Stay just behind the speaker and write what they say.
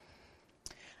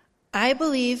I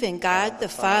believe in God the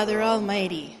Father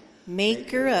Almighty,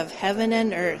 maker of heaven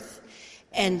and earth,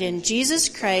 and in Jesus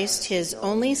Christ, his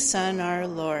only Son, our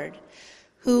Lord,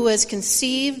 who was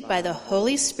conceived by the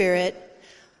Holy Spirit,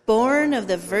 born of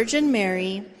the Virgin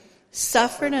Mary,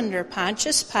 suffered under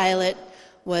Pontius Pilate,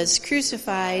 was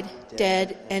crucified,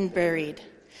 dead, and buried.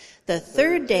 The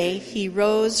third day he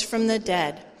rose from the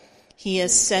dead. He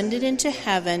ascended into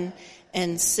heaven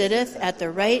and sitteth at the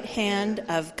right hand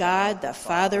of God the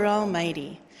Father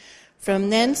Almighty. From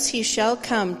thence he shall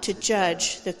come to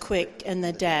judge the quick and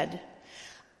the dead.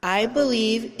 I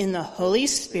believe in the Holy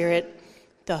Spirit,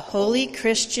 the holy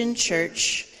Christian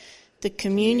church, the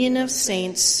communion of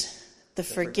saints, the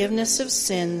forgiveness of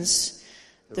sins,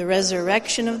 the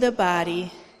resurrection of the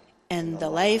body, and the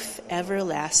life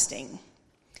everlasting.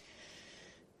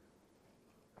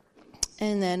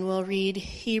 And then we'll read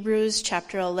Hebrews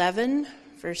chapter 11,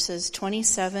 verses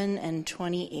 27 and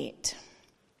 28.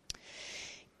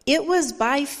 It was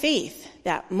by faith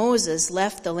that Moses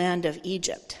left the land of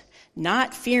Egypt,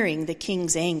 not fearing the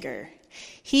king's anger.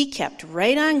 He kept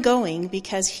right on going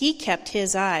because he kept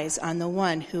his eyes on the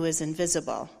one who is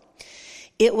invisible.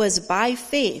 It was by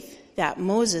faith that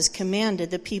Moses commanded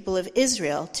the people of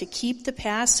Israel to keep the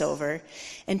Passover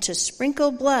and to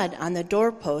sprinkle blood on the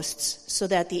doorposts so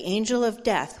that the angel of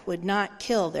death would not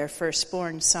kill their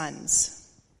firstborn sons.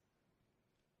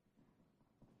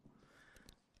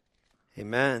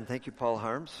 Amen. Thank you, Paul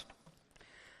Harms.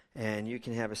 And you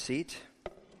can have a seat.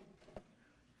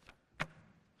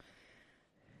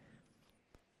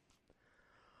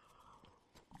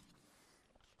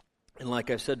 And like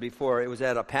I've said before, it was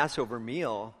at a Passover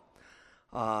meal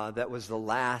that was the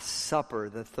Last Supper,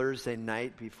 the Thursday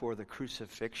night before the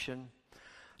crucifixion.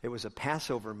 It was a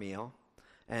Passover meal,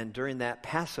 and during that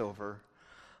Passover,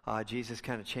 Jesus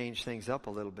kind of changed things up a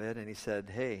little bit, and he said,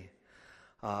 hey,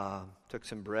 took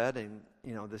some bread, and,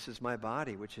 this is my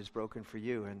body, which is broken for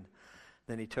you. And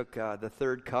then he took the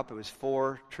third cup. It was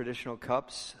 4 traditional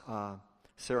cups,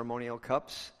 ceremonial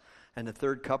cups, and the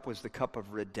third cup was the cup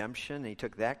of redemption. And he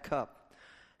took that cup,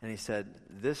 and he said,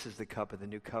 this is the cup of the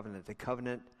new covenant, the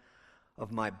covenant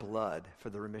of my blood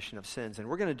for the remission of sins. And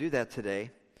we're going to do that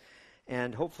today.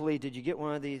 And hopefully, did you get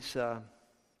one of these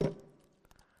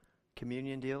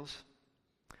communion deals?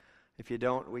 If you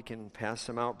don't, we can pass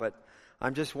them out. But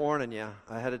I'm just warning you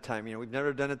ahead of time. We've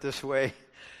never done it this way.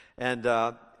 And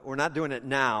we're not doing it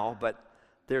now, but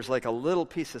there's like a little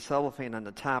piece of cellophane on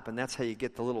the top, and that's how you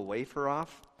get the little wafer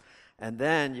off. And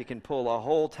then you can pull a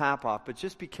whole top off, but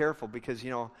just be careful because,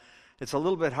 it's a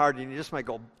little bit hard. You just might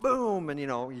go boom, and,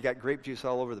 you got grape juice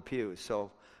all over the pews.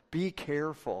 So be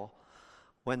careful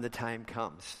when the time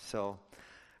comes. So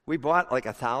we bought like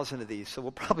 1,000 of these, so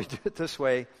we'll probably do it this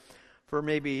way for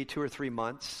maybe 2 or 3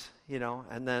 months,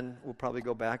 and then we'll probably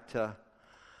go back to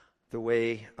the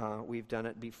way we've done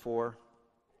it before.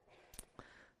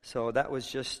 So that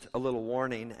was just a little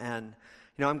warning. And,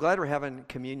 I'm glad we're having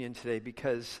communion today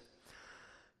because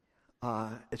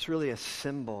it's really a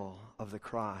symbol of the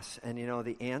cross. And,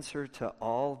 the answer to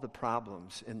all the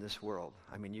problems in this world,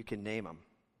 you can name them,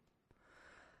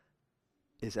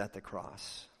 is at the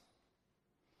cross.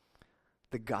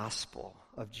 The gospel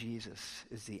of Jesus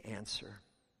is the answer.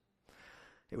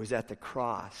 It was at the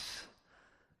cross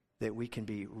that we can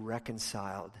be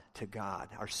reconciled to God.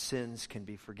 Our sins can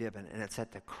be forgiven. And it's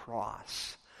at the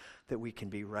cross that we can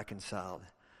be reconciled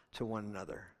to one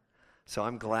another. So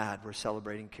I'm glad we're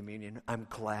celebrating communion. I'm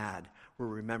glad we're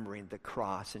remembering the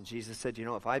cross. And Jesus said,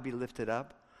 if I be lifted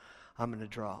up, I'm going to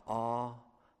draw all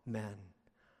men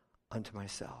unto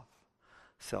myself.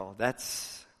 So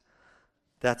that's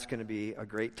going to be a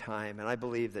great time. And I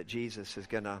believe that Jesus is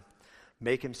going to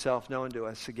make himself known to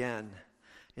us again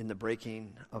in the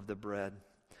breaking of the bread.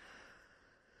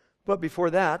 But before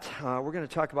that, we're going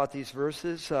to talk about these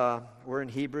verses. We're in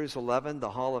Hebrews 11, the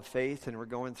Hall of Faith, and we're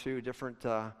going through different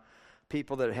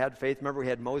people that had faith. Remember, we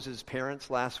had Moses' parents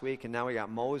last week, and now we got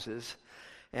Moses.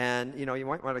 And, you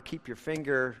might want to keep your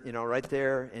finger, right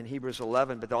there in Hebrews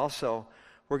 11. But also,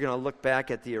 we're going to look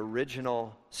back at the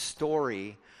original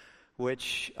story,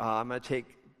 which I'm going to take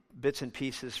bits and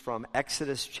pieces from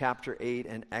Exodus chapter 8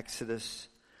 and Exodus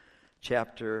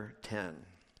chapter 10.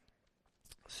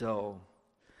 So,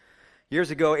 years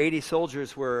ago, 80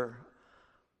 soldiers were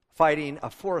fighting a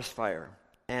forest fire.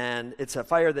 And it's a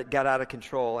fire that got out of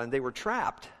control, and they were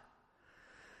trapped.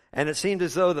 And it seemed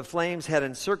as though the flames had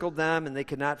encircled them, and they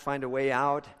could not find a way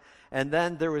out. And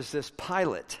then there was this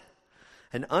pilot,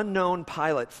 an unknown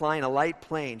pilot flying a light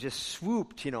plane, just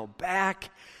swooped, back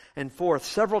and forth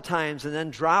several times, and then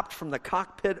dropped from the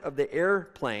cockpit of the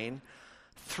airplane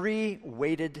 3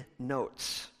 weighted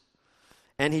notes.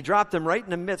 And he dropped them right in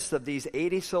the midst of these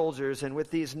 80 soldiers, and with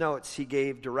these notes, he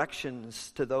gave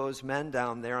directions to those men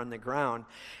down there on the ground.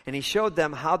 And he showed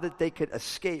them how that they could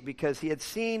escape, because he had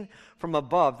seen from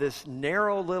above this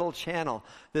narrow little channel,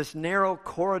 this narrow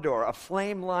corridor, a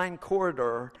flame-lined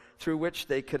corridor through which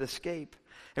they could escape.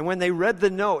 And when they read the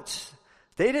notes,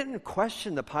 they didn't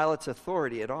question the pilot's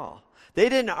authority at all. They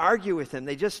didn't argue with him.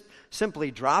 They just simply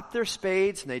dropped their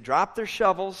spades, and they dropped their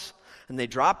shovels, and they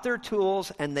dropped their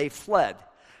tools, and they fled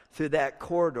through that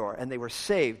corridor, and they were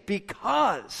saved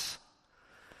because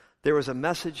there was a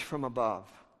message from above.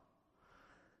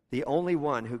 The only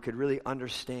one who could really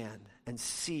understand and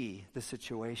see the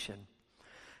situation.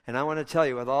 And I want to tell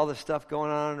you, with all the stuff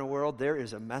going on in the world, there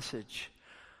is a message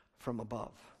from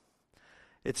above.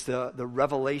 It's the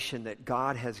revelation that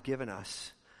God has given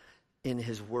us in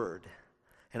His Word.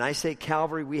 And I say,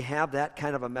 Calvary, we have that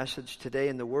kind of a message today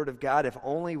in the Word of God. If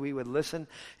only we would listen,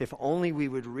 if only we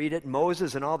would read it.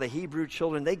 Moses and all the Hebrew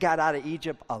children, they got out of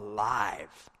Egypt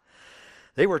alive.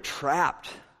 They were trapped,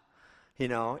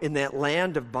 in that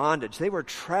land of bondage. They were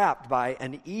trapped by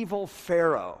an evil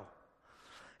Pharaoh.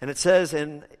 And it says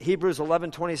in Hebrews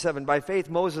 11:27, by faith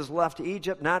Moses left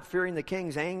Egypt, not fearing the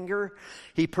king's anger.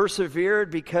 He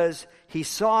persevered because he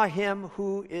saw him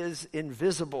who is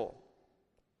invisible.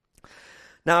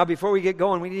 Now, before we get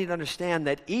going, we need to understand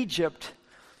that Egypt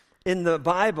in the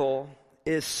Bible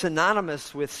is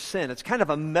synonymous with sin. It's kind of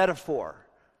a metaphor.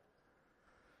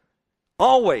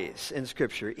 Always in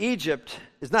Scripture, Egypt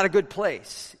is not a good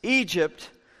place.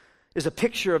 Egypt is a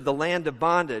picture of the land of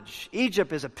bondage.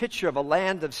 Egypt is a picture of a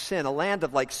land of sin, a land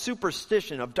of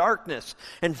superstition, of darkness.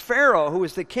 And Pharaoh, who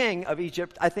is the king of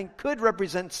Egypt, I think could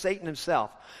represent Satan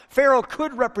himself. Pharaoh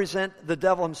could represent the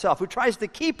devil himself, who tries to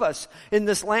keep us in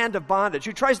this land of bondage,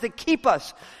 who tries to keep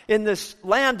us in this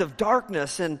land of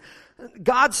darkness. And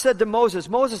God said to Moses,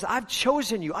 Moses, I've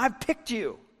chosen you, I've picked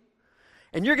you,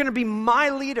 and you're going to be my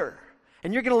leader,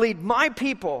 and you're going to lead my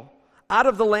people out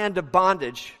of the land of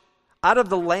bondage, out of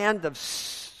the land of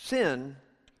sin,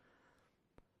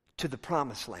 to the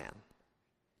promised land.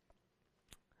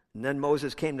 And then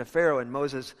Moses came to Pharaoh, and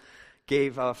Moses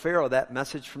gave Pharaoh that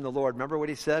message from the Lord. Remember what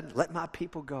he said? Let my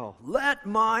people go. Let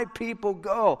my people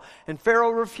go. And Pharaoh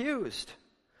refused.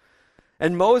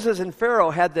 And Moses and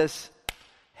Pharaoh had this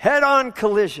head-on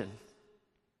collision.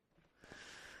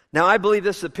 Now, I believe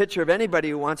this is a picture of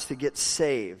anybody who wants to get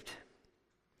saved.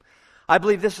 I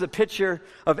believe this is a picture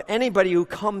of anybody who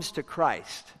comes to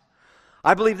Christ.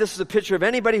 I believe this is a picture of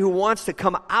anybody who wants to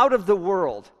come out of the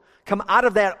world, come out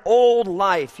of that old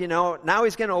life. Now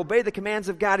he's going to obey the commands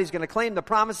of God. He's going to claim the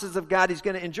promises of God. He's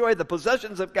going to enjoy the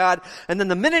possessions of God. And then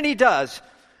the minute he does,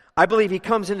 I believe he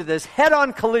comes into this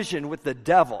head-on collision with the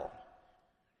devil.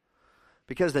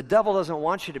 Because the devil doesn't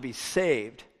want you to be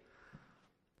saved.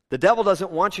 The devil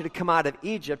doesn't want you to come out of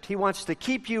Egypt. He wants to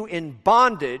keep you in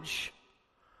bondage.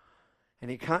 And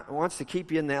he wants to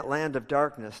keep you in that land of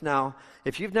darkness. Now,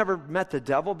 if you've never met the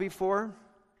devil before,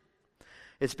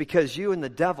 it's because you and the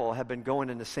devil have been going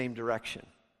in the same direction.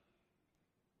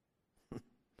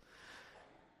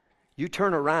 You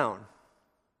turn around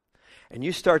and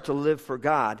you start to live for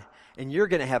God, and you're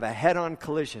going to have a head-on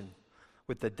collision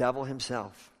with the devil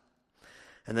himself.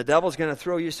 And the devil's going to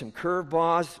throw you some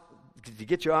curveballs to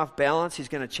get you off balance. He's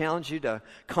going to challenge you to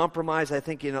compromise, I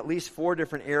think, in at least 4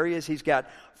 different areas. He's got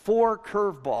 4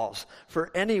 curveballs for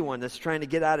anyone that's trying to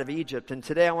get out of Egypt. And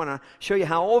today I want to show you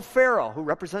how old Pharaoh, who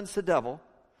represents the devil,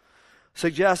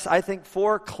 suggests, I think,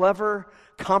 4 clever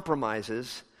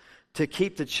compromises to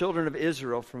keep the children of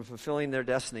Israel from fulfilling their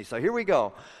destiny. So here we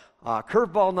go.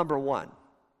 Curveball number 1.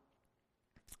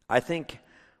 I think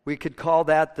we could call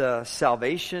that the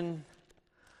salvation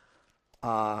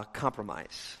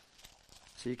compromise.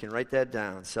 So you can write that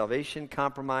down. Salvation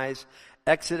compromise.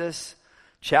 Exodus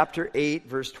chapter 8,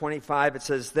 verse 25. It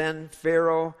says, then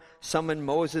Pharaoh summoned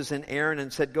Moses and Aaron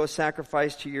and said, go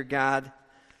sacrifice to your God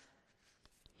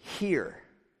here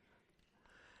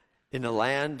in the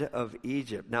land of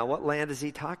Egypt. Now, what land is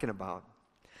he talking about?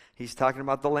 He's talking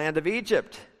about the land of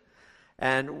Egypt.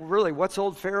 And really, what's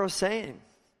old Pharaoh saying?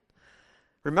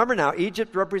 Remember now,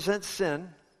 Egypt represents sin.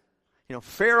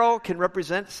 Pharaoh can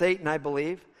represent Satan, I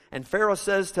believe. And Pharaoh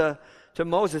says to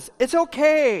Moses, it's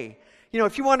okay.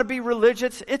 If you want to be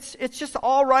religious, it's just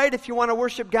all right if you want to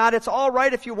worship God. It's all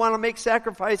right if you want to make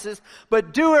sacrifices.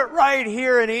 But do it right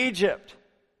here in Egypt.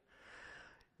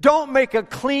 Don't make a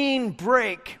clean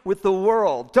break with the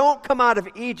world. Don't come out of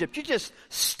Egypt. You just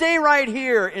stay right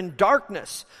here in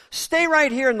darkness. Stay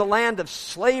right here in the land of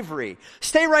slavery.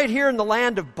 Stay right here in the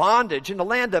land of bondage, in the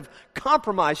land of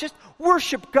compromise. Just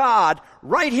worship God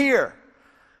right here.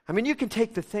 I mean, you can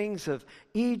take the things of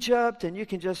Egypt and you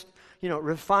can just,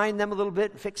 refine them a little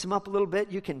bit, fix them up a little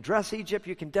bit. You can dress Egypt,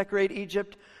 you can decorate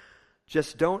Egypt.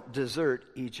 Just don't desert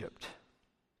Egypt.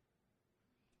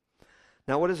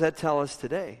 Now, what does that tell us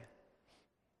today?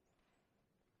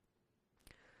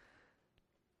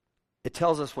 It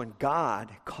tells us when God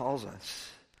calls us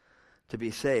to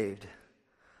be saved,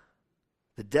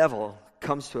 the devil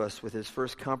comes to us with his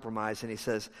first compromise and he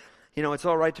says, it's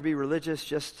all right to be religious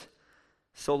just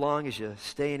so long as you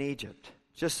stay in Egypt.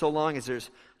 Just so long as there's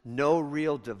no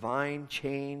real divine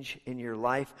change in your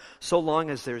life, so long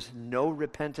as there's no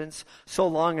repentance, so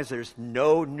long as there's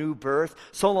no new birth,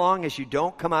 so long as you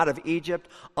don't come out of Egypt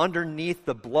underneath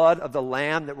the blood of the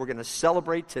Lamb that we're going to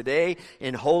celebrate today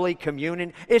in Holy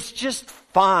Communion, it's just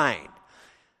fine.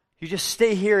 You just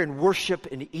stay here and worship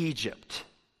in Egypt.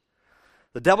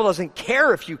 The devil doesn't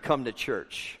care if you come to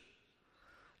church.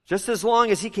 Just as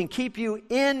long as he can keep you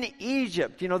in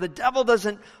Egypt. The devil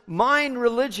doesn't mind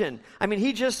religion. I mean,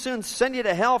 he just soon send you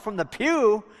to hell from the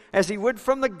pew as he would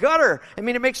from the gutter. I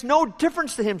mean, it makes no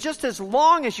difference to him just as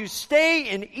long as you stay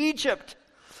in Egypt.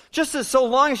 Just as so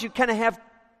long as you kind of have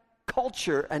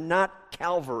culture and not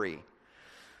Calvary.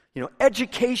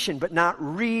 Education but not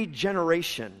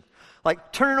regeneration.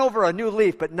 Like turning over a new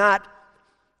leaf but not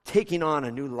taking on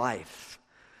a new life.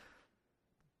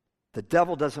 The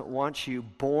devil doesn't want you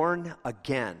born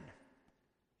again.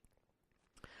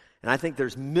 And I think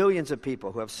there's millions of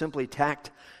people who have simply tacked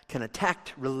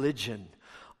religion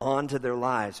onto their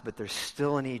lives, but they're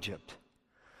still in Egypt.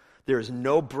 There is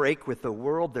no break with the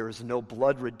world. There is no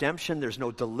blood redemption. There's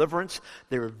no deliverance.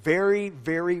 They're very,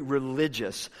 very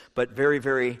religious, but very,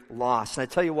 very lost. And I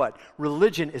tell you what,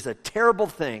 religion is a terrible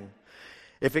thing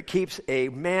if it keeps a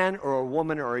man or a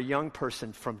woman or a young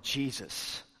person from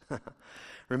Jesus.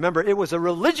 Remember, it was a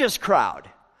religious crowd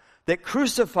that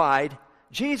crucified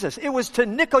Jesus. It was to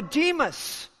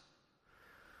Nicodemus.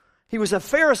 He was a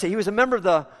Pharisee. He was a member of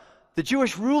the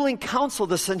Jewish ruling council,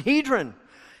 the Sanhedrin.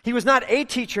 He was not a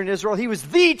teacher in Israel. He was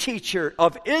the teacher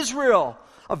of Israel,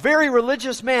 a very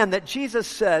religious man that Jesus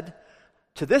said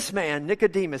to this man,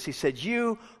 Nicodemus, he said,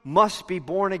 you must be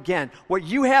born again. What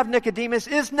you have, Nicodemus,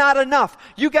 is not enough.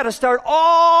 You got to start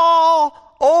all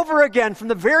over again from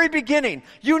the very beginning.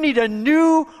 You need a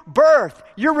new birth.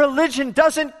 Your religion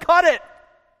doesn't cut it.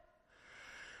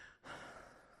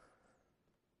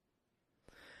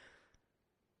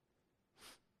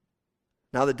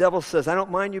 Now the devil says, I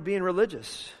don't mind you being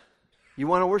religious. You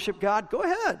want to worship God? Go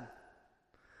ahead.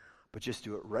 But just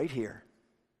do it right here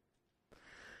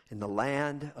in the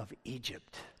land of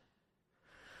Egypt.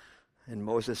 And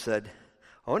Moses said,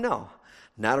 oh no,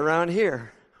 not around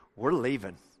here. We're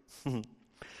leaving.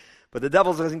 But the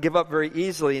devil doesn't give up very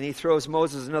easily, and he throws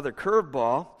Moses another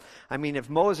curveball. I mean, if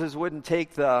Moses wouldn't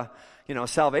take the,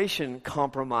 salvation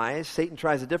compromise, Satan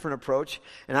tries a different approach,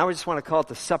 and I would just want to call it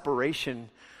the separation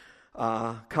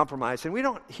compromise. And we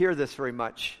don't hear this very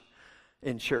much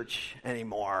in church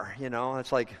anymore.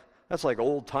 That's like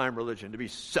old-time religion, to be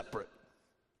separate.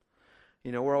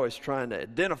 We're always trying to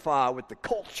identify with the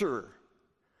culture.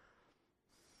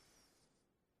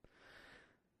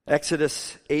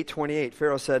 Exodus 8:28,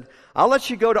 Pharaoh said, I'll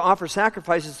let you go to offer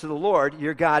sacrifices to the Lord,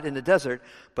 your God, in the desert,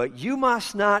 but you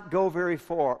must not go very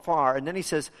far. And then he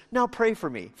says, now pray for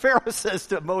me. Pharaoh says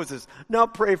to Moses, now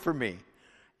pray for me.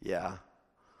 Yeah.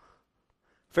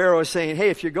 Pharaoh is saying, hey,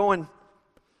 if you're going,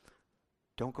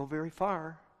 don't go very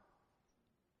far.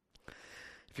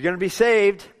 If you're going to be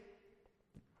saved,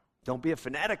 don't be a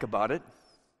fanatic about it.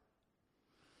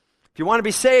 If you want to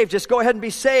be saved, just go ahead and be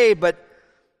saved, but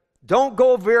don't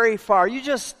go very far. You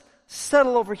just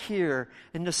settle over here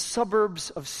in the suburbs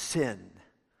of sin.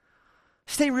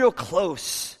 Stay real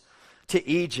close to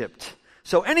Egypt.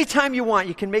 So anytime you want,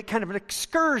 you can make kind of an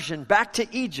excursion back to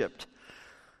Egypt.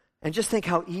 And just think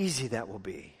how easy that will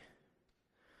be.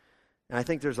 And I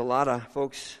think there's a lot of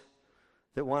folks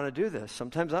that want to do this.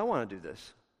 Sometimes I want to do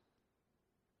this.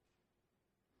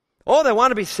 Oh, they want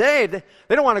to be saved.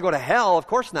 They don't want to go to hell. Of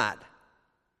course not.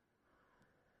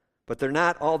 But they're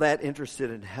not all that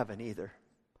interested in heaven either,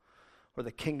 or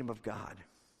the kingdom of God.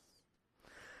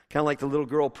 Kind of like the little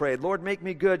girl prayed, Lord, make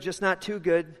me good, just not too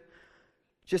good,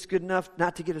 just good enough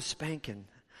not to get a spanking.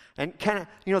 And kind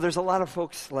of, there's a lot of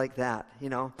folks like that,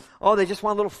 Oh, they just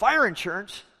want a little fire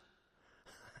insurance.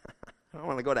 I don't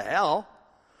want to go to hell.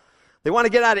 They want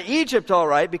to get out of Egypt, all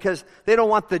right, because they don't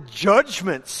want the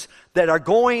judgments that are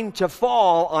going to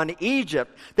fall on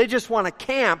Egypt. They just want to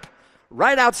camp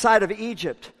right outside of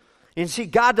Egypt. And see,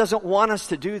 God doesn't want us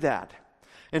to do that.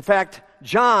 In fact,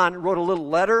 John wrote a little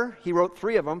letter. He wrote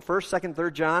 3 of them, 1st, 2nd,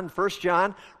 3rd John. 1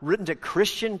 John, written to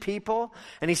Christian people.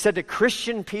 And he said to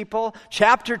Christian people,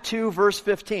 chapter 2, verse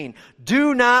 15,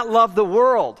 do not love the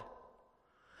world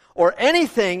or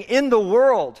anything in the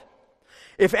world.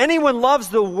 If anyone loves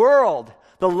the world,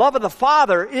 the love of the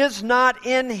Father is not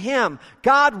in him.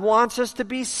 God wants us to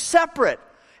be separate.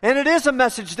 And it is a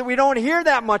message that we don't hear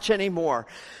that much anymore.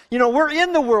 You know, we're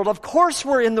in the world. Of course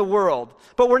we're in the world.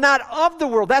 But we're not of the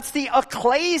world. That's the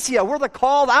ecclesia. We're the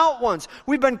called out ones.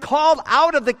 We've been called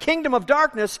out of the kingdom of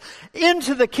darkness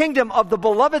into the kingdom of the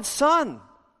beloved Son.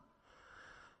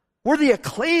 We're the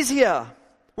ecclesia.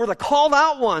 We're the called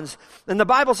out ones. And the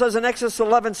Bible says in Exodus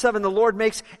 11:7, the Lord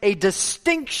makes a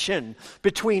distinction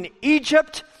between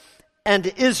Egypt and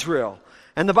Israel.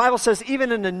 And the Bible says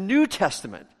even in the New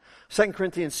Testament, 2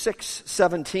 Corinthians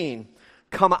 6:17,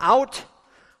 come out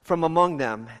from among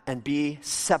them and be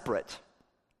separate.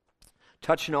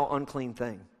 Touch no unclean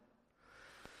thing.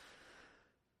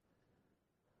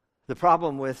 The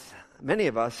problem with many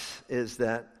of us is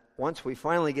that once we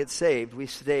finally get saved, we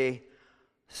stay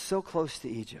so close to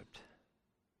Egypt.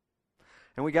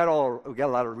 And we got a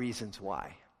lot of reasons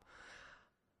why.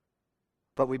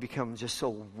 But we become just so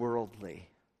worldly.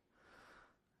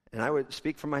 And I would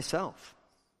speak for myself.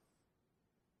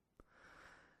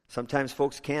 Sometimes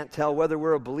folks can't tell whether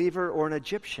we're a believer or an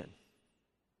Egyptian.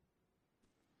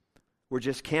 We're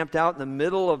just camped out in the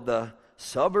middle of the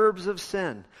suburbs of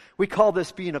sin. We call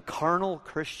this being a carnal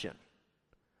Christian.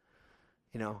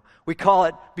 You know, we call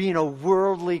it being a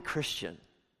worldly Christian.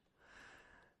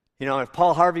 You know, if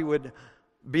Paul Harvey would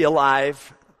be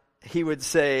alive, he would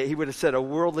have said a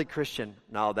worldly Christian.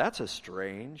 Now that's a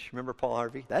strange. Remember Paul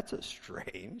Harvey? That's a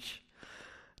strange.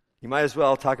 You might as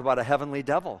well talk about a heavenly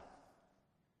devil.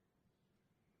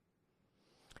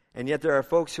 And yet there are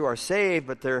folks who are saved,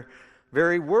 but they're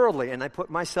very worldly. And I put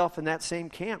myself in that same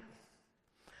camp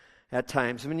at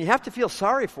times. I mean, you have to feel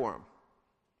sorry for them.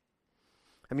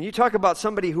 I mean, you talk about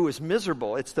somebody who is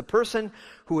miserable. It's the person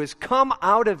who has come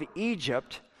out of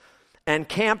Egypt and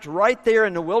camped right there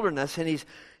in the wilderness, and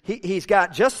he's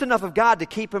got just enough of God to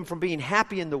keep him from being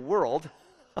happy in the world.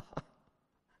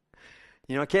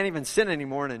 You know, can't even sin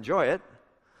anymore and enjoy it.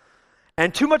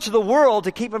 And too much of the world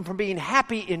to keep him from being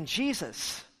happy in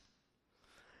Jesus.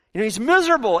 You know, he's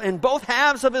miserable in both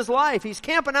halves of his life. He's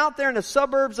camping out there in the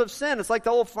suburbs of sin. It's like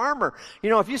the old farmer. You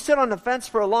know, if you sit on the fence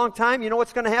for a long time, you know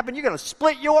what's going to happen? You're going to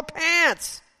split your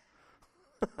pants.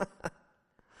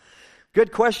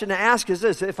 Good question to ask is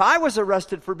this: if I was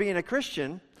arrested for being a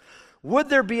Christian, would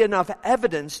there be enough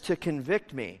evidence to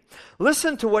convict me?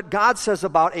 Listen to what God says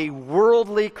about a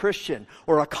worldly Christian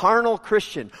or a carnal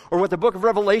Christian, or what the book of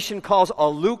Revelation calls a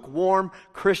lukewarm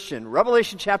Christian.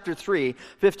 Revelation chapter 3,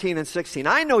 15 and 16.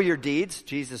 I know your deeds,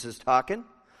 Jesus is talking,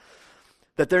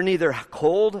 that they're neither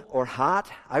cold or hot.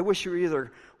 I wish you were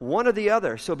either one or the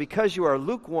other. So because you are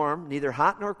lukewarm, neither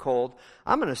hot nor cold,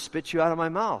 I'm going to spit you out of my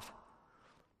mouth.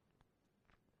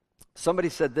 Somebody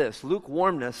said this: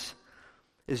 lukewarmness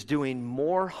is doing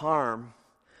more harm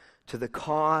to the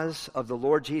cause of the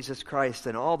Lord Jesus Christ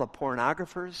than all the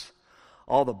pornographers,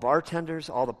 all the bartenders,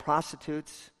 all the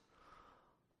prostitutes,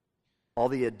 all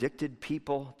the addicted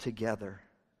people together.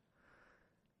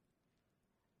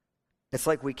 It's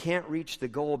like we can't reach the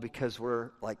goal because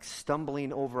we're like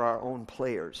stumbling over our own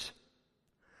players.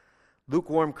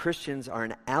 Lukewarm Christians are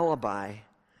an alibi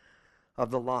of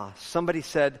the lost. Somebody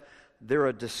said they're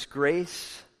a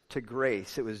disgrace to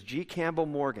grace. It was G. Campbell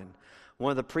Morgan,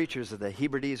 one of the preachers of the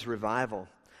Hebrides revival.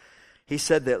 He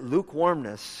said that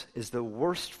lukewarmness is the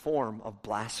worst form of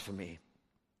blasphemy.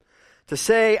 To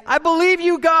say, I believe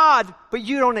you, God, but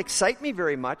you don't excite me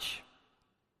very much.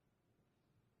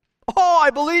 Oh,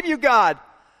 I believe you, God,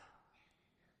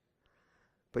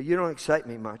 but you don't excite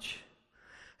me much.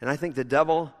 And I think the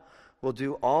devil will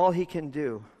do all he can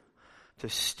do to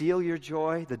steal your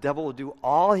joy. The devil will do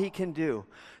all he can do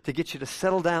to get you to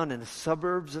settle down in the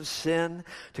suburbs of sin,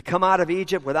 to come out of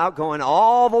Egypt without going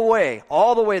all the way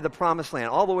to the promised land,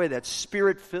 all the way to that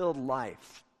spirit-filled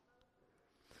life.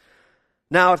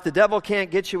 Now, if the devil can't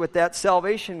get you with that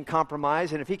salvation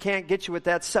compromise, and if he can't get you with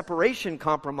that separation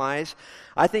compromise,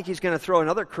 I think he's going to throw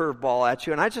another curveball at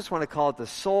you, and I just want to call it the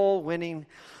soul-winning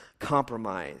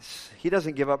compromise. He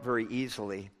doesn't give up very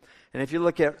easily. And if you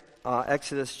look at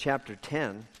Exodus chapter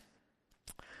 10,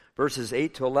 verses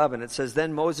 8 to 11, it says,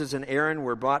 Then Moses and Aaron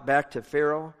were brought back to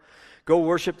Pharaoh. Go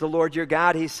worship the Lord your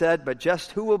God, he said, but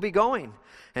just who will be going?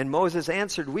 And Moses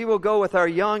answered, We will go with our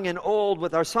young and old,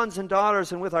 with our sons and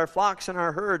daughters, and with our flocks and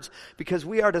our herds, because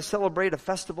we are to celebrate a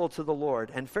festival to the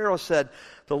Lord. And Pharaoh said,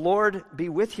 The Lord be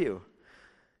with you.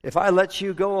 If I let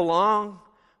you go along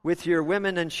with your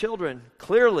women and children.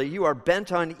 Clearly, you are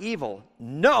bent on evil.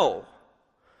 No!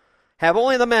 Have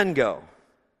only the men go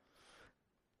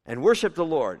and worship the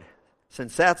Lord,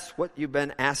 since that's what you've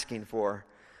been asking for."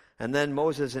 And then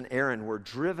Moses and Aaron were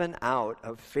driven out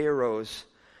of Pharaoh's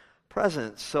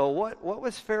presence. So what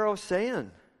was Pharaoh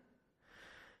saying?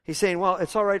 He's saying, well,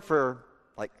 it's all right for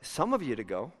like some of you to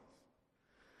go.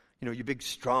 You know, you big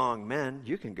strong men,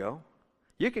 you can go.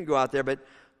 You can go out there, but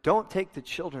don't take the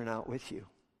children out with you.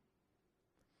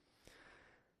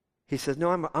 He says, no,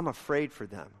 I'm afraid for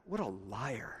them. What a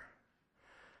liar.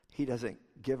 He doesn't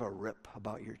give a rip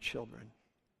about your children.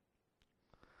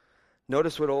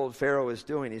 Notice what old Pharaoh is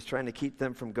doing. He's trying to keep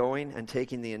them from going and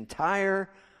taking the entire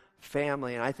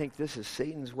family. And I think this is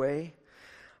Satan's way.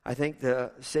 I think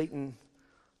Satan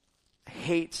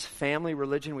hates family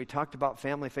religion. We talked about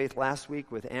family faith last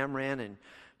week with Amram and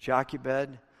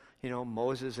Jochebed,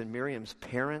 Moses and Miriam's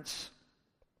parents,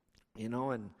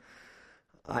 and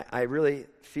I really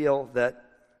feel that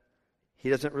he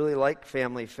doesn't really like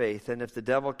family faith. And if the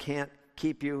devil can't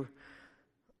keep you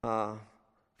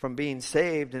from being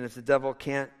saved, and if the devil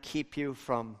can't keep you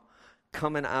from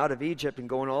coming out of Egypt and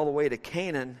going all the way to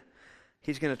Canaan,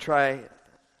 he's going to try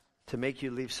to make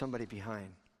you leave somebody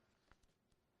behind.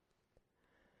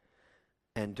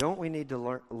 And don't we need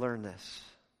to learn this?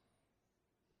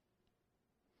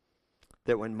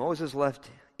 That when Moses left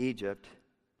Egypt,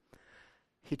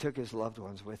 he took his loved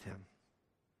ones with him.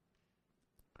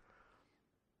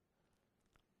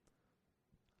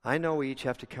 I know we each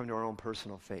have to come to our own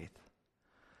personal faith,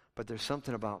 but there's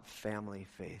something about family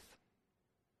faith.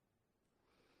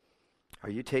 Are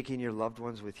you taking your loved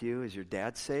ones with you? Is your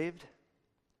dad saved?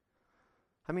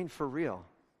 I mean, for real.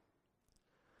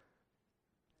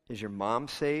 Is your mom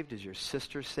saved? Is your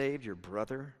sister saved? Your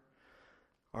brother?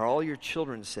 Are all your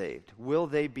children saved? Will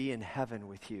they be in heaven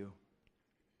with you?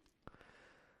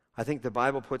 I think the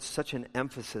Bible puts such an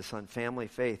emphasis on family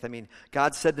faith. I mean,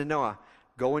 God said to Noah,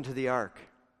 go into the ark.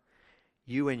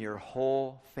 You and your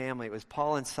whole family. It was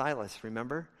Paul and Silas,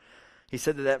 remember? He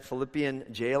said to that Philippian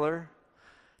jailer,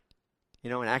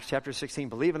 in Acts chapter 16,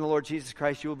 believe in the Lord Jesus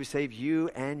Christ, you will be saved, you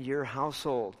and your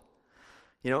household.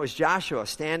 It was Joshua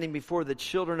standing before the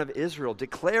children of Israel,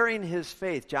 declaring his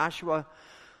faith. Joshua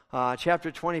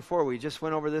chapter 24, we just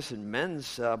went over this in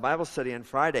men's Bible study on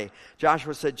Friday.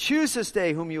 Joshua said, choose this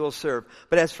day whom you will serve.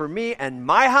 But as for me and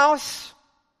my house,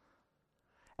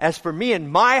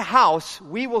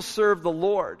 we will serve the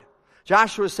Lord.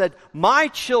 Joshua said, my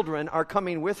children are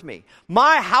coming with me.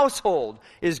 My household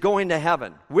is going to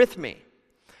heaven with me.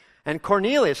 And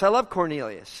Cornelius, I love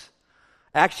Cornelius.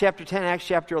 Acts chapter 10, Acts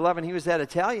chapter 11, he was that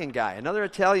Italian guy, another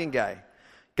Italian guy.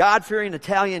 God-fearing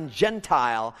Italian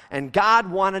Gentile, and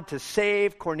God wanted to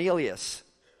save Cornelius.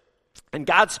 And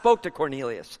God spoke to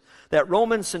Cornelius, that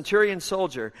Roman centurion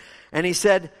soldier, and he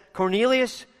said,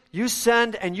 Cornelius, you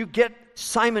send and you get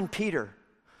Simon Peter.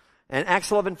 And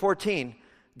Acts 11:14,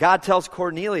 God tells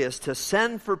Cornelius to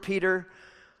send for Peter,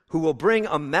 who will bring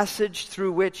a message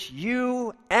through which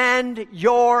you and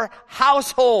your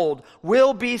household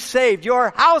will be saved.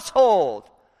 Your household.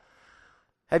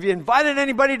 Have you invited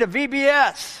anybody to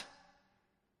VBS?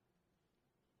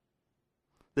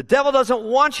 The devil doesn't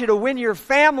want you to win your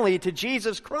family to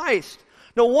Jesus Christ.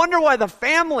 No wonder why the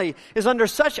family is under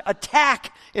such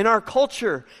attack in our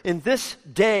culture in this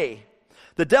day.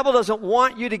 The devil doesn't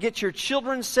want you to get your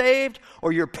children saved,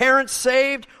 or your parents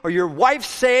saved, or your wife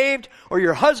saved, or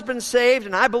your husband saved.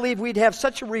 And I believe we'd have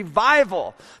such a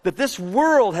revival that this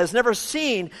world has never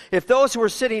seen if those who are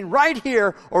sitting right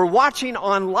here or watching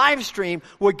on live stream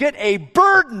would get a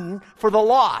burden for the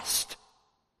lost.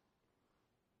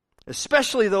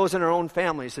 Especially those in our own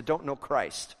families that don't know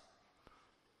Christ.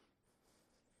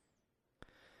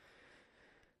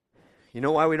 You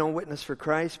know why we don't witness for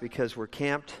Christ? Because we're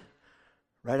camped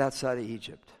right outside of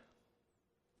Egypt.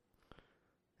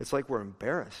 It's like we're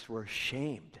embarrassed. We're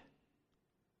ashamed.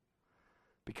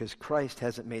 Because Christ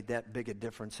hasn't made that big a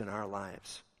difference in our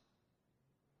lives.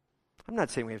 I'm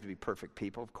not saying we have to be perfect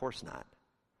people. Of course not.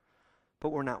 But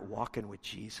we're not walking with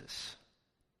Jesus.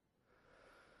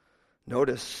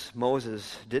 Notice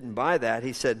Moses didn't buy that.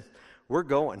 He said, we're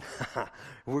going.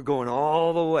 We're going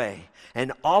all the way.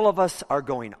 And all of us are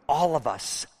going. All of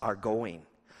us are going.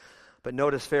 But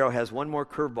notice Pharaoh has one more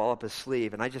curveball up his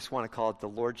sleeve, and I just want to call it the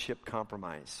Lordship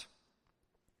Compromise.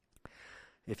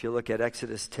 If you look at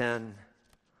Exodus 10,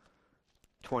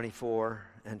 24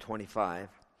 and 25.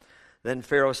 Then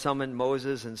Pharaoh summoned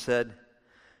Moses and said,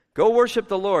 go worship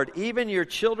the Lord. Even your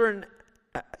children,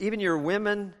 even your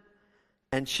women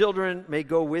and children may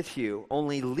go with you.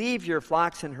 Only leave your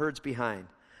flocks and herds behind.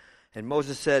 And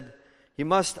Moses said, You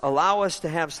must allow us to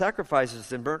have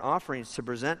sacrifices and burnt offerings to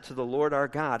present to the Lord our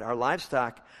God. Our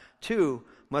livestock, too,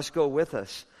 must go with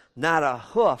us. Not a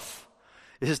hoof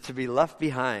is to be left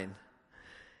behind.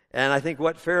 And I think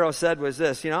what Pharaoh said was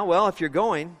this, well, if you're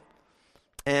going,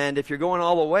 and if you're going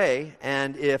all the way,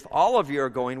 and if all of you are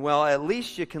going, well, at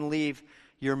least you can leave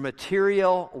your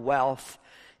material wealth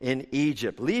in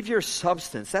Egypt. Leave your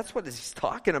substance. That's what he's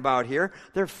talking about here.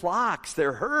 Their flocks,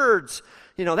 their herds.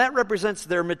 That represents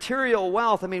their material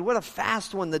wealth. I mean, what a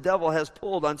fast one the devil has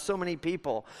pulled on so many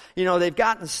people. They've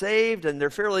gotten saved and they're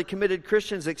fairly committed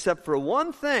Christians, except for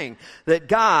one thing, that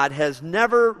God has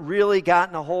never really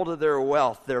gotten a hold of their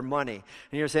wealth, their money.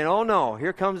 And you're saying, oh no,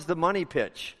 here comes the money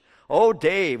pitch. Oh,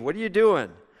 Dave, what are you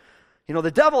doing? The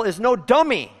devil is no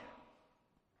dummy.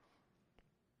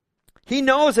 He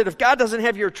knows that if God doesn't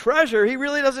have your treasure, he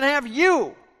really doesn't have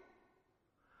you.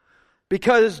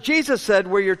 Because Jesus said,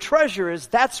 where your treasure is,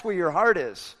 that's where your heart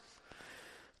is.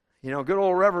 Good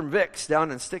old Reverend Vicks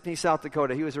down in Stickney, South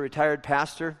Dakota. He was a retired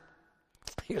pastor.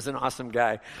 He was an awesome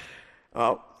guy.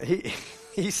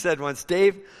 He said once,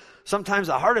 Dave, sometimes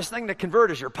the hardest thing to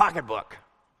convert is your pocketbook.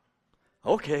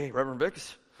 Okay, Reverend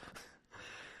Vicks.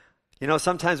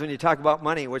 Sometimes when you talk about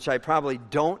money, which I probably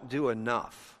don't do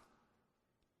enough,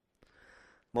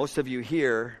 most of you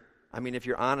here, if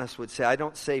you're honest, would say, I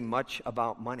don't say much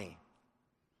about money.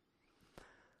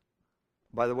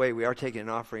 By the way, we are taking an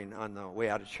offering on the way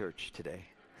out of church today.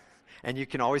 And you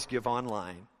can always give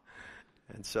online.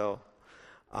 And so,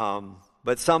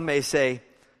 but some may say,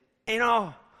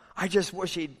 I just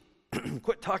wish he'd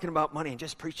quit talking about money and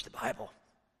just preach the Bible.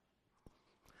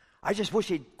 I just wish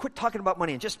he'd quit talking about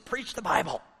money and just preach the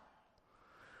Bible.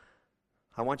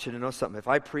 I want you to know something. If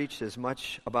I preached as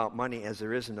much about money as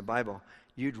there is in the Bible,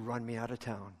 you'd run me out of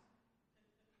town.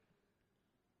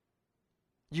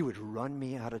 You would run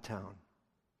me out of town.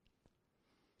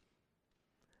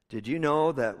 Did you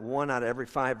know that 1 out of every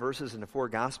 5 verses in the 4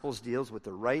 Gospels deals with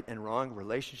the right and wrong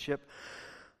relationship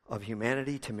of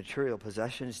humanity to material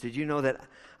possessions? Did you know that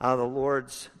out of the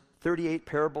Lord's 38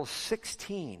 parables,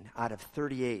 16 out of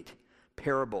 38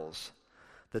 parables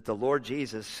that the Lord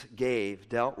Jesus gave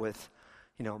dealt with,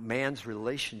 man's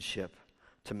relationship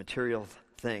to material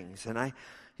things? And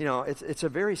it's a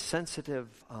very sensitive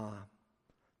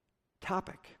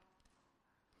topic.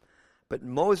 But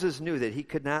Moses knew that he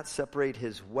could not separate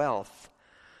his wealth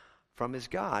from his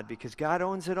God because God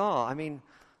owns it all.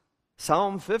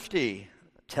 Psalm 50,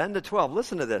 10 to 12.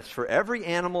 Listen to this. For every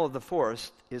animal of the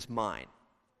forest is mine,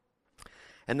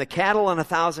 and the cattle on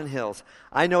 1,000 hills.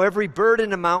 I know every bird in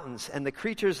the mountains, and the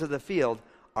creatures of the field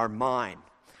are mine.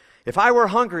 If I were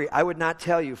hungry, I would not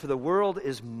tell you, for the world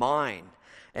is mine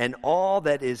and all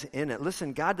that is in it.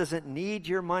 Listen, God doesn't need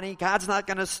your money. God's not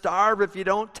going to starve if you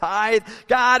don't tithe.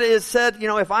 God has said,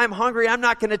 if I'm hungry, I'm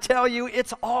not going to tell you.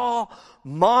 It's all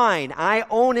mine. I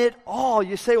own it all.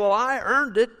 You say, well, I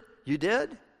earned it. You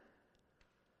did?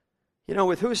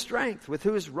 With whose strength? With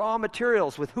whose raw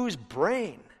materials? With whose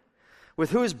brain?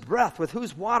 With whose breath? With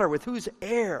whose water? With whose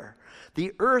air?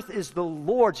 The earth is the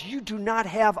Lord's. You do not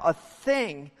have a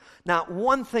thing, not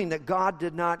one thing that God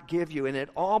did not give you, and it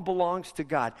all belongs to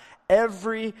God.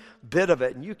 Every bit of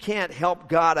it. And you can't help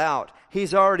God out.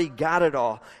 He's already got it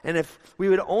all. And if we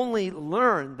would only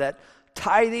learn that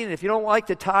tithing, and if you don't like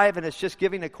to tithe and it's just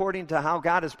giving according to how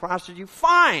God has prospered you,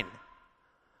 fine.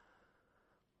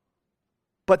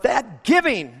 But that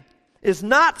giving is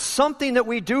not something that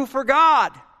we do for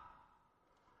God.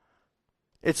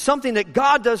 It's something that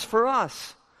God does for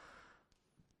us.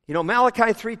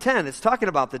 Malachi 3:10, it's talking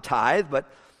about the tithe, but,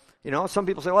 some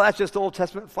people say, well, that's just Old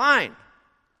Testament. Fine.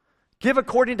 Give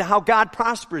according to how God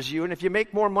prospers you, and if you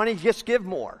make more money, just give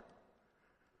more.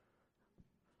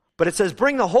 But it says,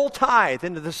 bring the whole tithe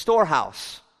into the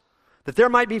storehouse, that there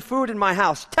might be food in my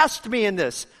house. Test me in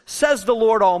this, says the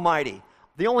Lord Almighty.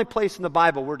 The only place in the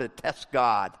Bible we're to test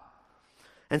God.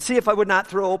 And see if I would not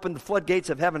throw open the floodgates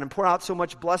of heaven and pour out so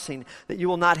much blessing that you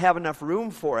will not have enough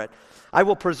room for it. I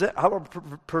will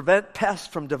prevent pests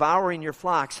from devouring your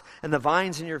flocks, and the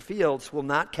vines in your fields will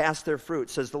not cast their fruit,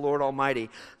 says the Lord Almighty.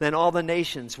 Then all the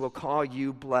nations will call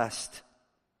you blessed.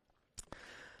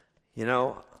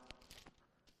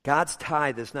 God's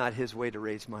tithe is not his way to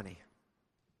raise money.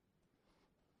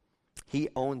 He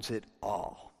owns it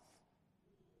all.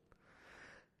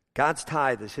 God's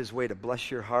tithe is his way to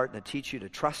bless your heart and to teach you to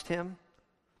trust him.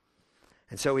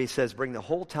 And so he says, bring the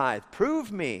whole tithe. Prove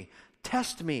me,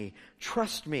 test me,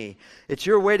 trust me. It's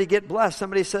your way to get blessed.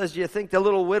 Somebody says, do you think the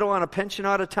little widow on a pension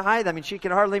ought to tithe? She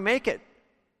can hardly make it.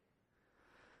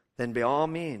 Then by all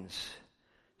means,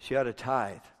 she ought to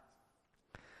tithe.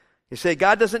 You say,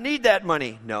 God doesn't need that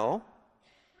money. No.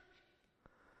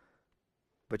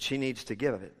 but she needs to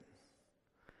give it.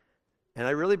 And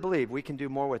I really believe we can do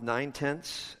more with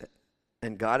 9/10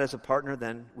 and God as a partner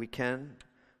than we can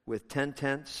with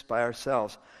 10/10 by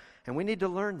ourselves. And we need to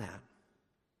learn that.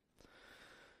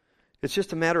 It's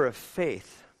just a matter of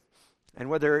faith. And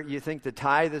whether you think the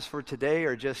tithe is for today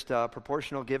or just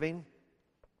proportional giving,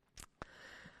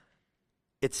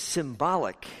 it's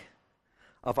symbolic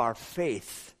of our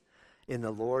faith in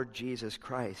the Lord Jesus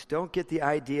Christ. Don't get the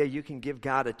idea you can give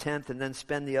God 1/10 and then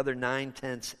spend the other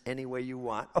 9/10 any way you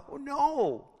want. Oh,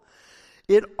 no.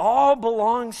 It all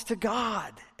belongs to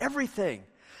God. Everything.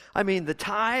 I mean, the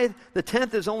tithe, the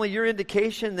 10th is only your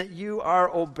indication that you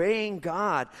are obeying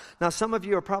God. Now, some of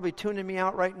you are probably tuning me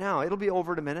out right now. It'll be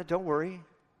over in a minute. Don't worry.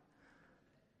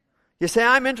 You say,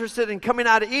 I'm interested in coming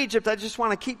out of Egypt. I just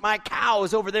want to keep my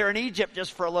cows over there in Egypt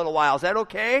just for a little while. Is that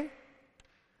okay?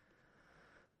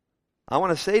 I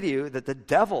want to say to you that the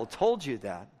devil told you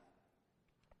that.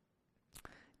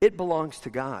 It belongs to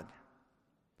God.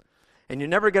 And you're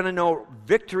never going to know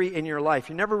victory in your life.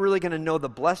 You're never really going to know the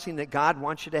blessing that God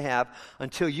wants you to have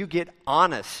until you get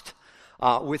honest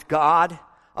with God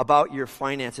about your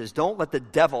finances. Don't let the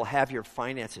devil have your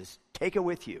finances. Take it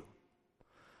with you.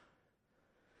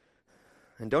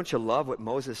 And don't you love what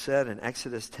Moses said in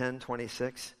Exodus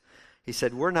 10:26? He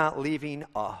said, we're not leaving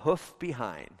a hoof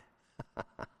behind.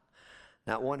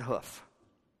 Not one hoof.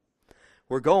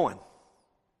 We're going.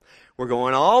 We're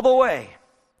going all the way.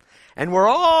 And we're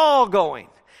all going.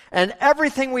 And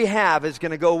everything we have is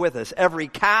going to go with us. Every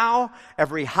cow,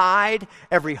 every hide,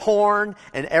 every horn,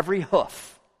 and every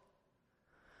hoof.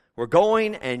 We're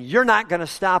going, and you're not going to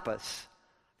stop us,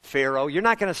 Pharaoh. You're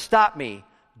not going to stop me,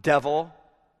 devil.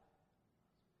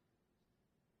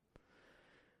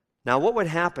 Now, what would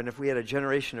happen if we had a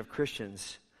generation of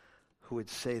Christians who would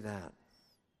say that?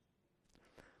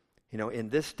 You know, in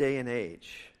this day and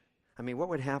age, I mean, what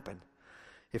would happen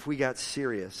if we got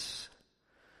serious,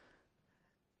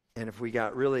 and if we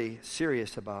got really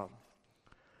serious about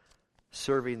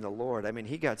serving the Lord? I mean,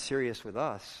 he got serious with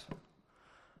us.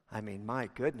 I mean, my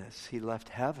goodness, he left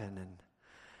heaven, and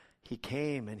he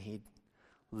came, and he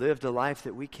lived a life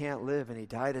that we can't live, and he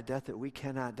died a death that we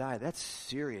cannot die. That's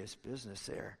serious business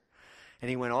there. And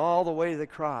he went all the way to the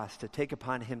cross to take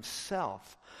upon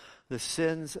himself the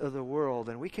sins of the world,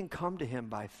 and we can come to him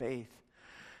by faith.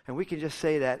 And we can just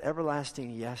say that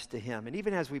everlasting yes to him. And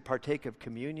even as we partake of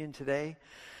communion today,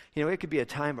 you know, it could be a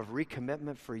time of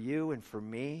recommitment for you and for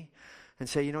me. And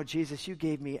say, you know, Jesus, you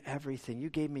gave me everything. You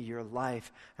gave me your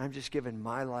life. And I'm just giving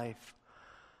my life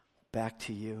back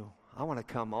to you. I want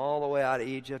to come all the way out of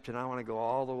Egypt, and I want to go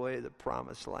all the way to the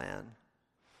promised land.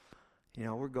 You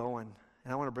know, we're going.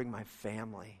 And I want to bring my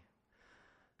family.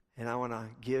 And I want to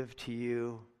give to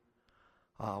you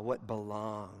what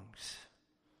belongs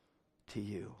to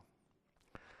you.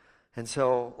 And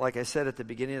so, like I said at the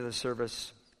beginning of the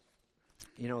service,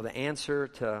 you know, the answer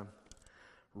to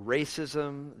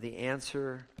racism, the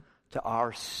answer to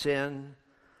our sin,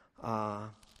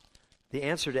 the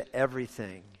answer to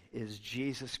everything is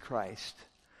Jesus Christ.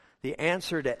 The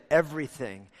answer to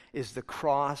everything is the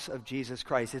cross of Jesus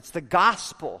Christ. It's the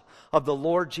gospel of the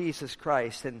Lord Jesus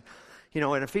Christ. And, you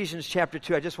know, in Ephesians chapter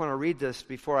 2, I just want to read this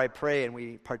before I pray and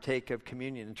we partake of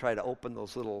communion and try to open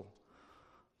those little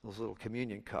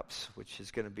communion cups, which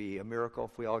is going to be a miracle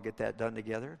if we all get that done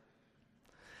together.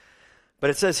 But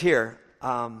it says here, you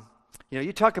know,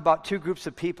 you talk about two groups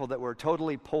of people that were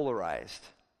totally polarized.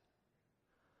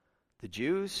 The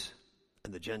Jews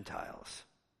and the Gentiles.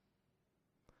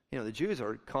 You know, the Jews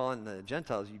are calling the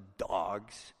Gentiles, you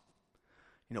dogs.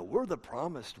 You know, we're the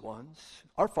promised ones.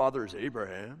 Our father is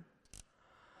Abraham.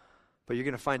 But you're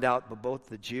going to find out that both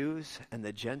the Jews and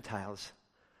the Gentiles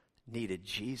needed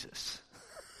Jesus.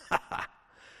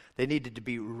 They needed to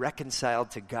be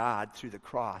reconciled to God through the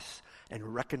cross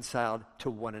and reconciled to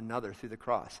one another through the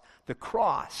cross. The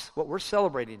cross, what we're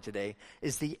celebrating today,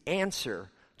 is the answer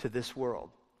to this world.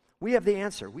 We have the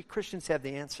answer. We Christians have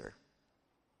the answer.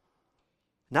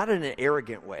 Not in an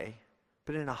arrogant way,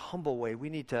 but in a humble way. We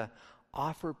need to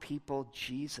offer people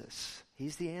Jesus.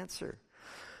 He's the answer.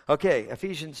 Okay,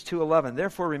 Ephesians 2:11.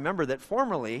 Therefore remember that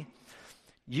formerly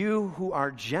you who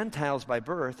are Gentiles by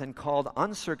birth and called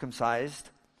uncircumcised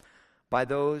by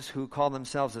those who call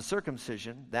themselves a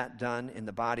circumcision, that done in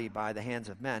the body by the hands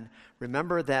of men,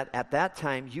 remember that at that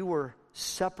time you were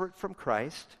separate from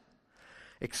Christ,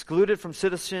 excluded from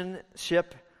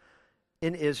citizenship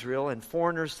in Israel, and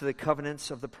foreigners to the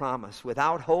covenants of the promise,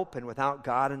 without hope and without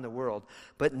God in the world.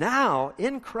 But now,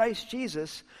 in Christ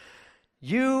Jesus,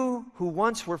 you who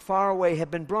once were far away have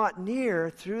been brought near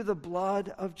through the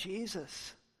blood of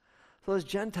Jesus. So those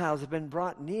Gentiles have been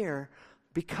brought near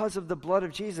because of the blood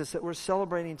of Jesus that we're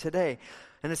celebrating today.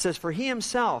 And it says, for he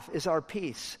himself is our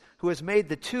peace, who has made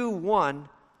the two one,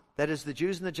 that is the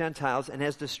Jews and the Gentiles, and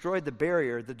has destroyed the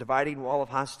barrier, the dividing wall of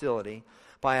hostility,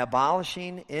 by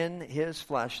abolishing in his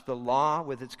flesh the law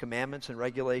with its commandments and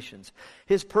regulations.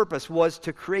 His purpose was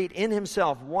to create in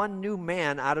himself one new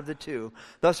man out of the two,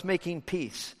 thus making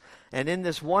peace, and in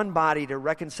this one body to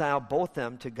reconcile both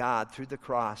them to God through the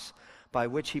cross, by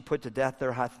which he put to death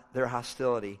their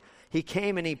hostility. He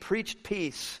came and he preached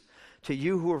peace to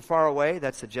you who were far away,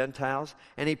 that's the Gentiles,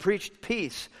 and he preached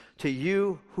peace to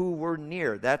you who were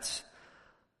near, that's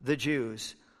the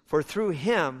Jews. For through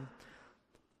him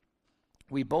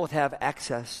we both have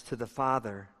access to the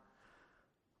Father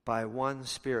by one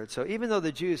Spirit. So even though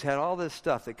the Jews had all this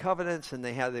stuff, the covenants, and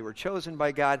they were chosen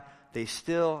by God, they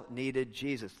still needed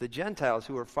Jesus. The Gentiles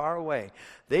who were far away,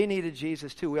 they needed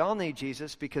Jesus too. We all need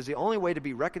Jesus because the only way to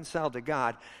be reconciled to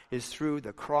God is through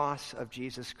the cross of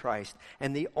Jesus Christ.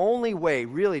 And the only way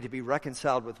really to be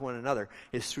reconciled with one another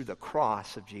is through the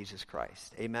cross of Jesus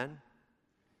Christ. Amen?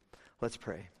 Let's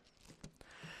pray.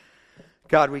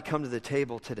 God, we come to the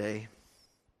table today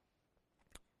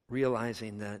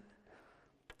realizing that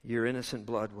your innocent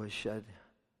blood was shed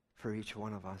for each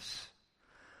one of us.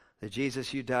 That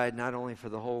Jesus, you died not only for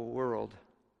the whole world,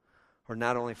 or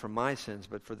not only for my sins,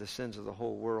 but for the sins of the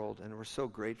whole world. And we're so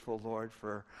grateful, Lord,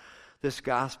 for this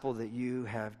gospel that you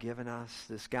have given us,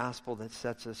 this gospel that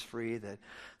sets us free, that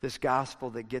this gospel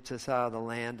that gets us out of the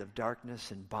land of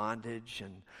darkness and bondage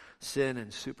and sin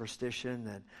and superstition,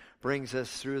 that brings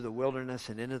us through the wilderness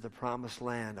and into the promised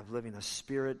land of living a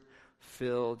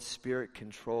Spirit-filled,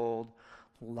 Spirit-controlled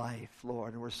life,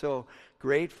 Lord. And we're so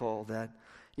grateful that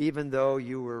even though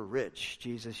you were rich,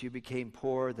 Jesus, you became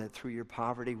poor, that through your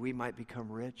poverty we might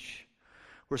become rich.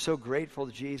 We're so grateful,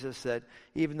 Jesus, that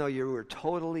even though you were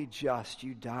totally just,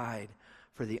 you died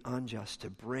for the unjust to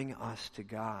bring us to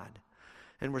God.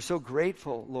 And we're so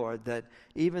grateful, Lord, that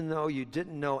even though you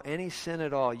didn't know any sin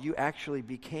at all, you actually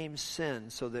became sin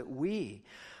so that we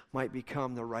might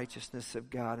become the righteousness of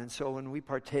God. And so when we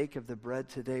partake of the bread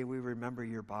today, we remember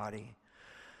your body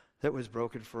that was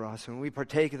broken for us. When we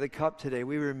partake of the cup today,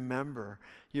 we remember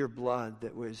your blood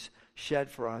that was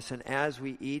shed for us. And as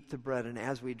we eat the bread and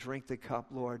as we drink the cup,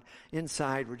 Lord,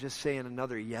 inside we're just saying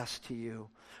another yes to you.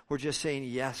 We're just saying,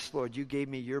 yes, Lord, you gave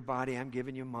me your body, I'm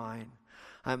giving you mine.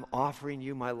 I'm offering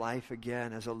you my life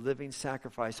again as a living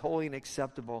sacrifice, holy and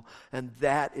acceptable. And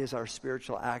that is our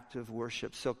spiritual act of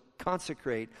worship. So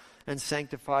consecrate and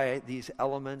sanctify these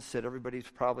elements that everybody's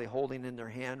probably holding in their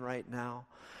hand right now.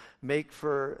 Make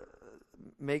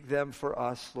them for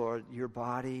us, Lord, your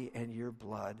body and your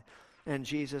blood. And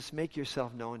Jesus, make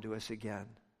yourself known to us again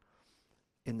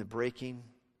in the breaking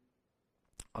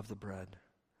of the bread.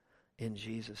 In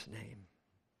Jesus' name.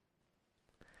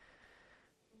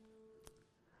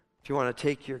 If you want to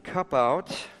take your cup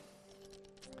out,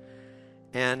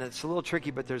 and it's a little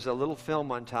tricky, but there's a little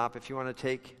film on top. If you want to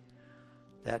take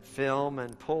that film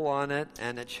and pull on it,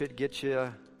 and it should get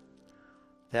you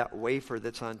that wafer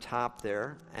that's on top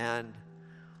there. And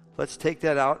let's take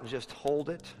that out and just hold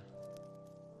it.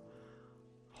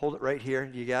 Hold it right here.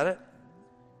 You got it?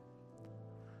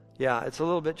 Yeah, it's a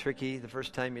little bit tricky the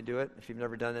first time you do it, if you've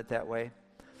never done it that way.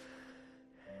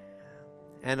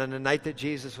 And on the night that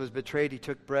Jesus was betrayed, he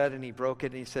took bread and he broke it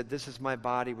and he said, "This is my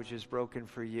body which is broken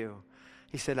for you."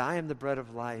 He said, "I am the bread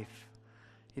of life.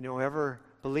 You know, whoever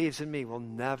believes in me will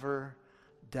never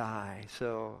die."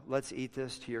 So let's eat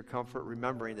this to your comfort,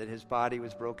 remembering that his body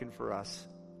was broken for us.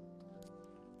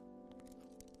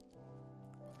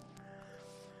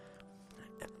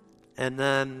 And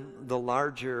then the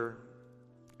larger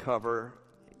cover,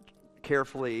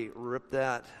 carefully rip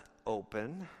that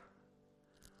open.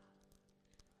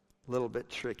 A little bit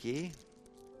tricky.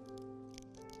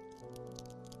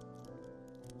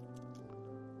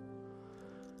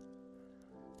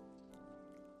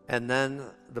 And then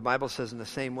the Bible says in the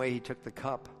same way he took the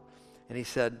cup and he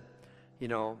said, you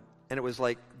know, and it was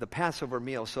like the Passover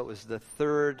meal, so it was the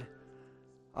third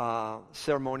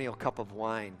ceremonial cup of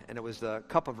wine, and it was the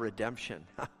cup of redemption.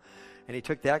 And he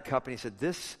took that cup and he said,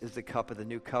 "This is the cup of the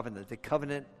new covenant, the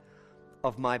covenant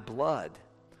of my blood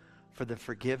for the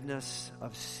forgiveness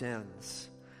of sins."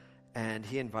 And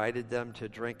he invited them to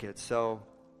drink it. So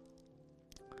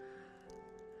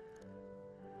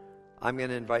I'm going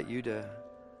to invite you to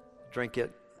drink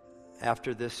it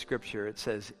after this scripture. It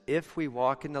says, "If we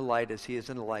walk in the light as he is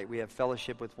in the light, we have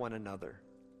fellowship with one another.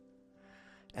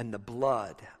 And the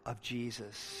blood of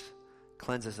Jesus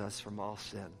cleanses us from all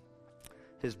sin."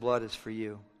 His blood is for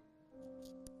you.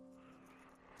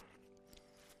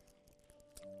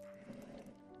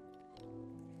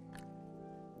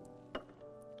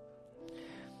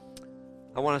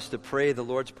 I want us to pray the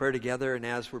Lord's Prayer together, and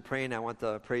as we're praying, I want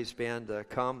the praise band to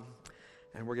come,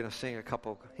 and we're going to sing a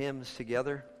couple hymns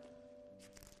together.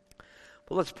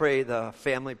 But let's pray the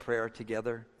family prayer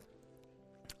together.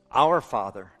 Our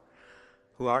Father,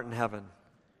 who art in heaven,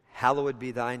 hallowed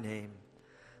be thy name.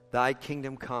 Thy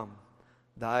kingdom come,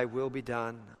 thy will be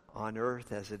done on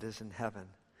earth as it is in heaven.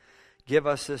 Give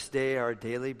us this day our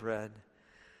daily bread,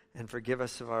 and forgive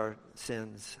us of our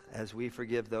sins as we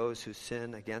forgive those who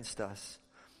sin against us.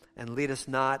 And lead us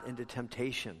not into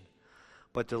temptation,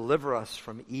 but deliver us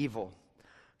from evil.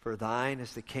 For thine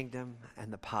is the kingdom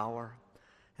and the power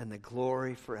and the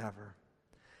glory forever.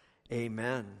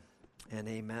 Amen and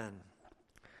amen.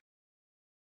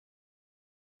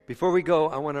 Before we go,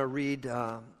 I want to read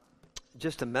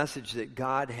just a message that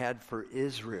God had for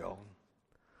Israel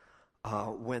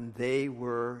when they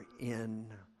were in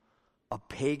a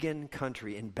pagan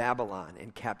country in Babylon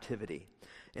in captivity.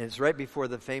 And it's right before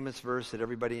the famous verse that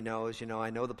everybody knows, I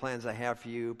know the plans I have for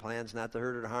you, plans not to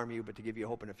hurt or to harm you, but to give you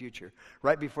hope in the future.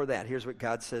 Right before that, here's what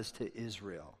God says to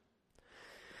Israel.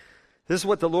 This is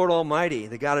what the Lord Almighty,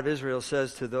 the God of Israel,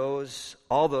 says to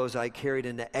all those I carried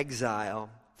into exile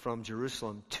from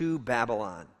Jerusalem to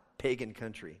Babylon, pagan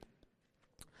country.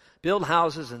 Build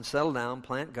houses and settle down,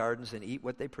 plant gardens and eat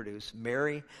what they produce,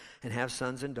 marry and have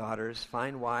sons and daughters,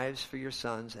 find wives for your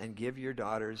sons and give your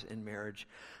daughters in marriage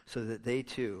so that they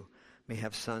too may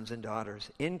have sons and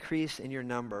daughters. Increase in your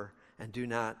number and do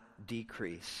not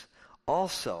decrease.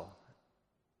 Also,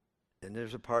 and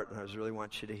there's a part that I really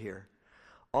want you to hear,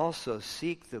 also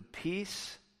seek the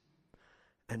peace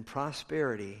and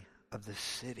prosperity of the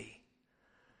city.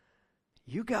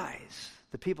 You guys,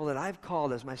 the people that I've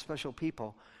called as my special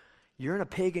people, you're in a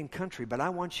pagan country, but I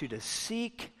want you to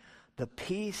seek the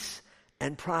peace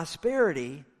and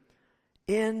prosperity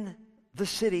in the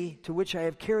city to which I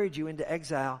have carried you into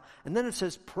exile. And then it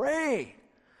says, pray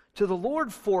to the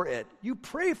Lord for it. You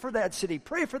pray for that city,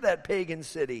 pray for that pagan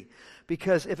city,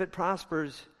 because if it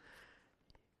prospers,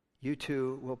 you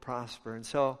too will prosper. And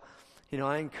so,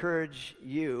 I encourage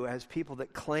you as people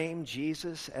that claim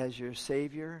Jesus as your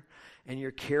Savior and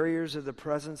you're carriers of the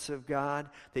presence of God,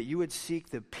 that you would seek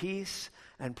the peace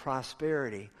and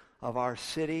prosperity of our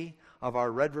city, of our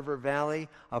Red River Valley,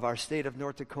 of our state of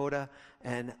North Dakota,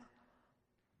 and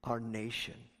our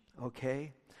nation,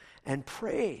 okay? And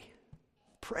pray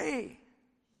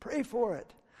for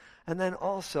it. And then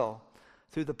also,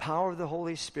 through the power of the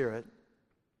Holy Spirit,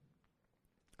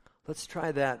 let's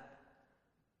try that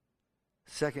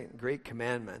second great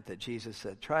commandment that Jesus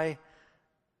said. Try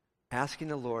asking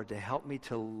the Lord to help me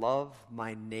to love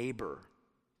my neighbor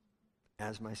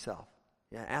as myself.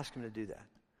 Yeah, ask him to do that.